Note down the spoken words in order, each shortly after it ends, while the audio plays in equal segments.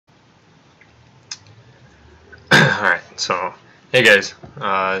Alright, so hey guys,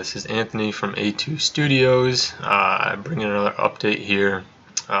 this is Anthony from Atwo Studios. I'm bringing another update here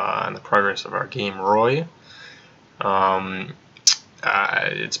on the progress of our game Roy.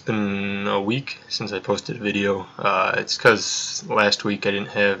 It's been a week since I posted a video. It's because last week I didn't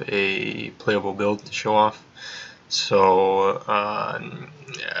have a playable build to show off, so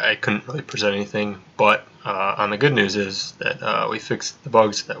I couldn't really present anything. But on the good news is that we fixed the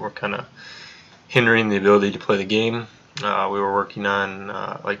bugs that were kind of hindering the ability to play the game. We were working on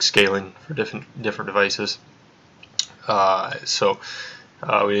like scaling for different devices, so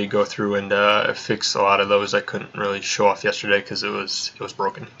we did go through and fix a lot of those I couldn't really show off yesterday because it was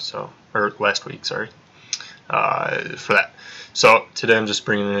broken. So, or last week, sorry, for that. So today I'm just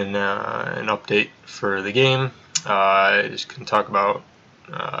bringing in an update for the game. I just can talk about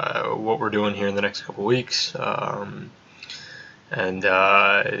what we're doing here in the next couple weeks. And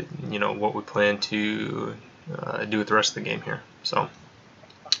you know, what we plan to do with the rest of the game here. So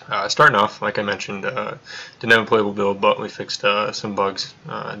starting off, like I mentioned, didn't have a playable build, but we fixed some bugs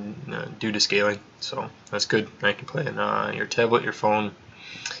due to scaling, so that's good. Now you can play on your tablet, your phone,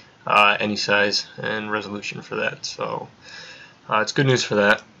 any size and resolution for that, so it's good news for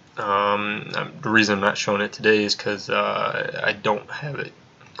that. The reason I'm not showing it today is because I don't have it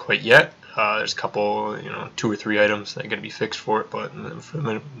quite yet. There's a couple, 2 or 3 items that are going to be fixed for it, but for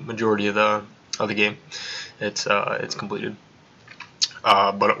the majority of the game, it's completed.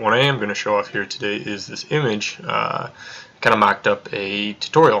 But what I am going to show off here today is this image. Kind of mocked up a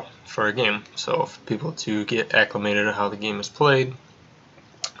tutorial for a game, so for people to get acclimated to how the game is played,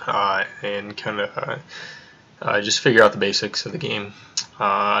 and kind of just figure out the basics of the game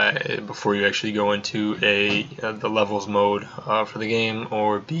before you actually go into the levels mode for the game,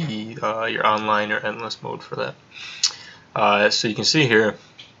 or your online or endless mode for that. So you can see here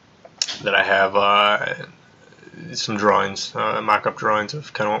that I have some drawings, mock-up drawings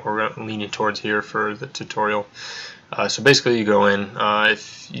of kind of what we're leaning towards here for the tutorial. So basically you go in,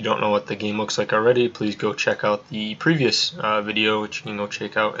 if you don't know what the game looks like already, please go check out the previous video, which you can go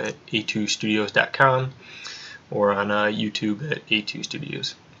check out at atwostudios.com or on YouTube at Atwo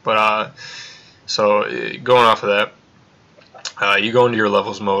Studios. But so going off of that, you go into your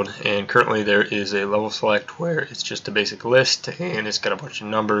levels mode, and currently there is a level select where it's just a basic list, and it's got a bunch of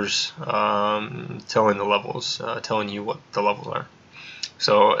numbers telling the levels, telling you what the levels are.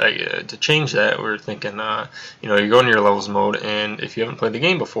 So to change that, we're thinking, you go into your levels mode, and if you haven't played the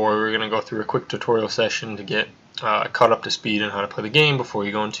game before, we're going to go through a quick tutorial session to get caught up to speed on how to play the game before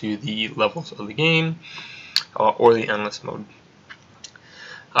you go into the levels of the game or the endless mode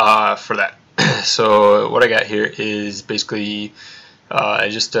for that. So what I got here is basically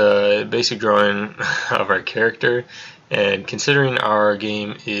just a basic drawing of our character, and considering our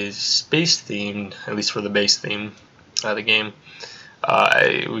game is space themed, at least for the base theme of the game,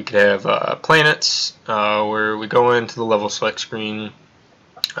 we could have planets where we go into the level select screen.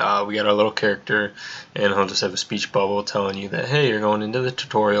 We got our little character, and he'll just have a speech bubble telling you that, hey, you're going into the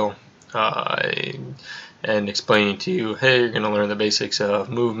tutorial, and explaining to you, hey, you're going to learn the basics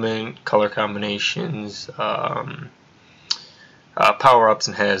of movement, color combinations, power-ups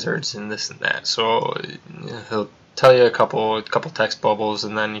and hazards, and this and that. So he'll tell you a couple text bubbles,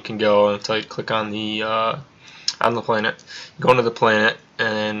 and then you can go until you click on the planet. Go into the planet,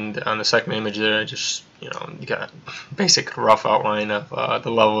 and on the second image there, just you got a basic rough outline of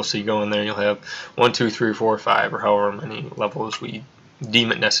the levels. So you go in there, you'll have 1, 2, 3, 4, 5, or however many levels we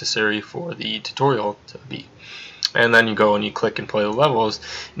deem it necessary for the tutorial to be. And then you go and you click and play the levels,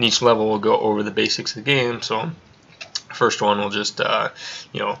 and each level will go over the basics of the game. So first one will just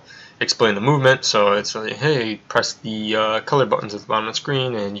explain the movement. So it's like, hey, press the color buttons at the bottom of the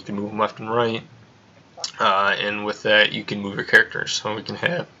screen, and you can move them left and right. And with that, you can move your characters. So we can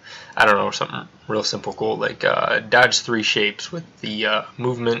have, I don't know, something real simple cool like dodge 3 shapes with the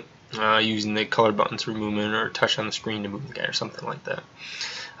movement, using the color buttons for movement, or touch on the screen to move the guy, or something like that,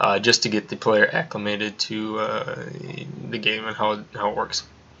 just to get the player acclimated to the game and how it works.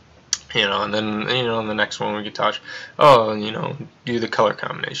 And then on the next one we could touch, do the color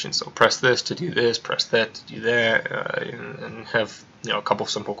combination. So press this to do this, press that to do that, and have a couple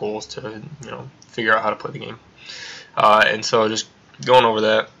simple goals to figure out how to play the game. And so just going over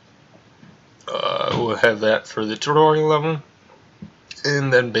that, we'll have that for the tutorial level.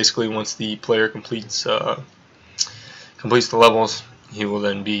 And then basically once the player completes the levels, he will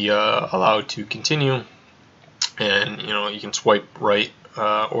then be allowed to continue, and you can swipe right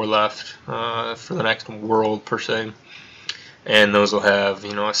or left for the next world per se, and those will have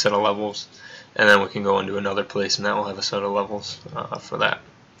a set of levels, and then we can go into another place and that will have a set of levels for that.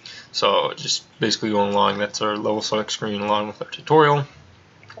 So just basically going along, that's our level select screen along with our tutorial.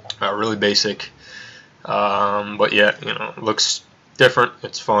 Really basic, but yeah, you know, it looks different.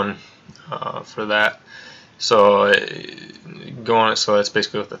 It's fun for that. So so that's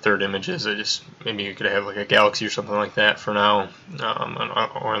basically what the third image is. Maybe you could have like a galaxy or something like that for now,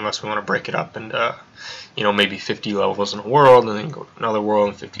 or unless we want to break it up and you know, maybe 50 levels in a world, and then go to another world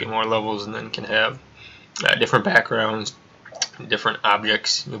and 50 more levels, and then can have different backgrounds, different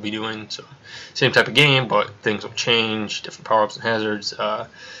objects you'll be doing. So same type of game, but things will change, different power-ups and hazards, that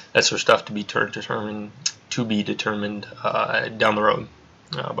sort of stuff to be determined down the road.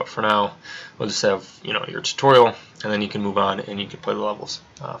 But for now, we'll just have, you know, your tutorial, and then you can move on and you can play the levels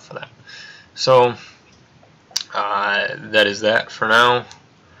for that. So that is that for now.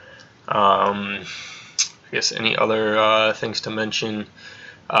 I guess any other things to mention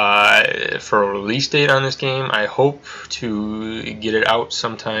for a release date on this game? I hope to get it out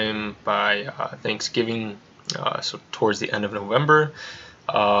sometime by Thanksgiving, so towards the end of November.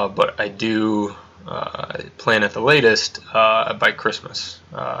 But I do plan at the latest by Christmas.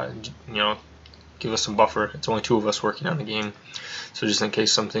 You know, give us some buffer. It's only 2 of us working on the game, so just in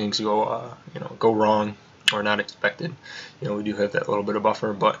case some things go you know, go wrong or not expected, you know, we do have that little bit of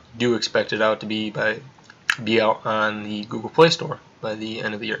buffer. But do expect it out to be out on the Google Play Store by the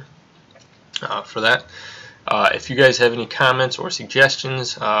end of the year. For that, if you guys have any comments or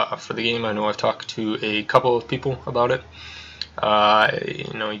suggestions for the game, I know I've talked to a couple of people about it.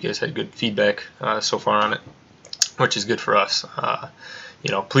 You know, you guys had good feedback so far on it, which is good for us.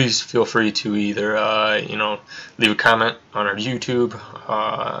 You know, please feel free to either you know, leave a comment on our YouTube,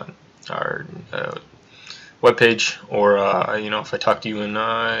 our webpage, or you know, if I talk to you in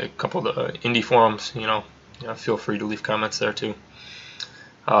a couple of the indie forums, you know, feel free to leave comments there too.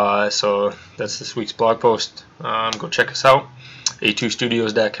 So that's this week's blog post. Go check us out,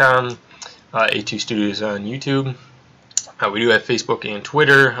 atwostudios.com, A2 Studios on YouTube. We do have Facebook and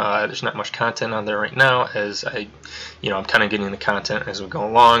Twitter. There's not much content on there right now, as I'm kind of getting the content as we go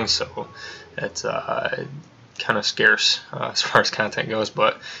along, so it's kind of scarce as far as content goes.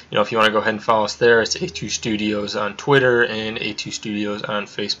 But you know, if you want to go ahead and follow us there, it's A2 Studios on Twitter and A2 Studios on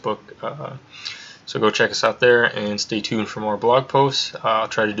Facebook. So go check us out there and stay tuned for more blog posts. I'll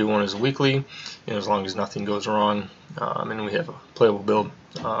try to do one as a weekly, you know, as long as nothing goes wrong, and we have a playable build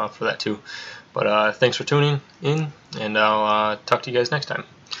for that too. But thanks for tuning in, and I'll talk to you guys next time.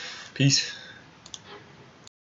 Peace.